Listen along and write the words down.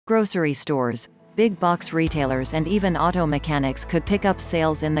Grocery stores, big box retailers and even auto mechanics could pick up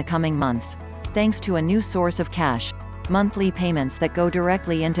sales in the coming months, thanks to a new source of cash: monthly payments that go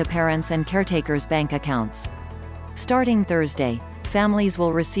directly into parents' and caretakers' bank accounts. Starting Thursday, families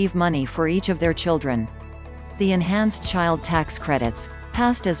will receive money for each of their children. The enhanced child tax credits,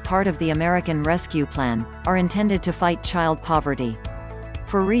 passed as part of the American Rescue Plan, are intended to fight child poverty.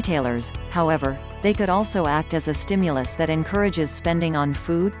 For retailers, however, they could also act as a stimulus that encourages spending on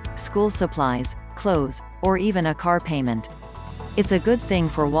food, school supplies, clothes, or even a car payment. "It's a good thing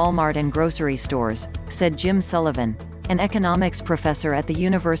for Walmart and grocery stores," said Jim Sullivan, an economics professor at the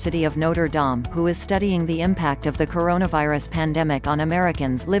University of Notre Dame who is studying the impact of the coronavirus pandemic on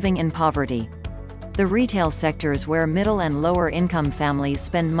Americans living in poverty. The retail sectors where middle and lower income families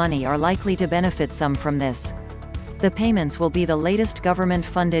spend money are likely to benefit some from this. The payments will be the latest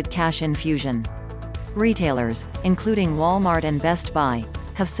government-funded cash infusion. Retailers, including Walmart and Best Buy,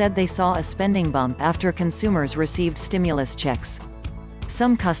 have said they saw a spending bump after consumers received stimulus checks.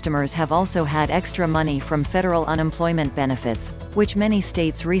 Some customers have also had extra money from federal unemployment benefits, which many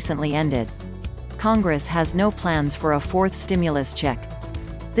states recently ended. Congress has no plans for a fourth stimulus check.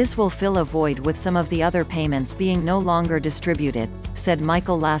 "This will fill a void with some of the other payments being no longer distributed," said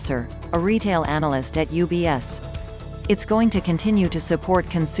Michael Lasser, a retail analyst at UBS. "It's going to continue to support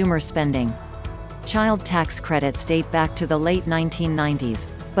consumer spending." Child tax credits date back to the late 1990s,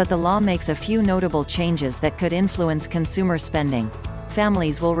 but the law makes a few notable changes that could influence consumer spending.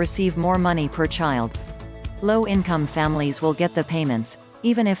 Families will receive more money per child. Low-income families will get the payments,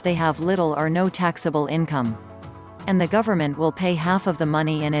 even if they have little or no taxable income. And the government will pay half of the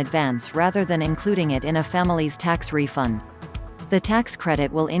money in advance rather than including it in a family's tax refund. The tax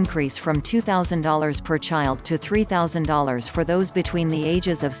credit will increase from $2,000 per child to $3,000 for those between the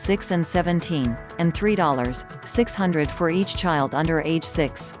ages of 6 and 17, and $3,600 for each child under age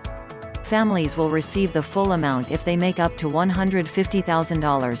 6. Families will receive the full amount if they make up to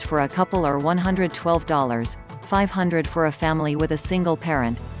 $150,000 for a couple or $112,500 for a family with a single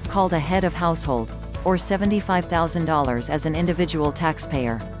parent, called a head of household, or $75,000 as an individual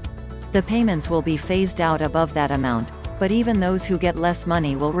taxpayer. The payments will be phased out above that amount, but even those who get less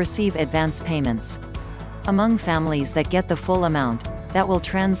money will receive advance payments. Among families that get the full amount, that will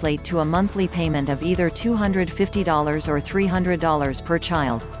translate to a monthly payment of either $250 or $300 per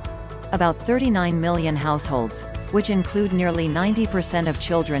child. About 39 million households, which include nearly 90% of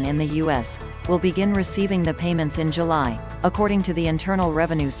children in the U.S., will begin receiving the payments in July, according to the Internal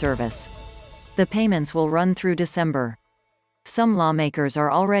Revenue Service. The payments will run through December. Some lawmakers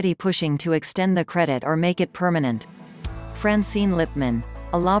are already pushing to extend the credit or make it permanent. Francine Lipman,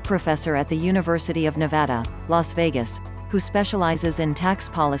 a law professor at the University of Nevada, Las Vegas, who specializes in tax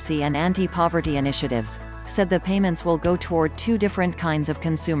policy and anti-poverty initiatives, said the payments will go toward two different kinds of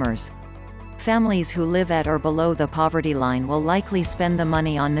consumers. Families who live at or below the poverty line will likely spend the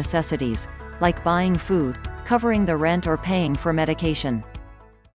money on necessities, like buying food, covering the rent or paying for medication.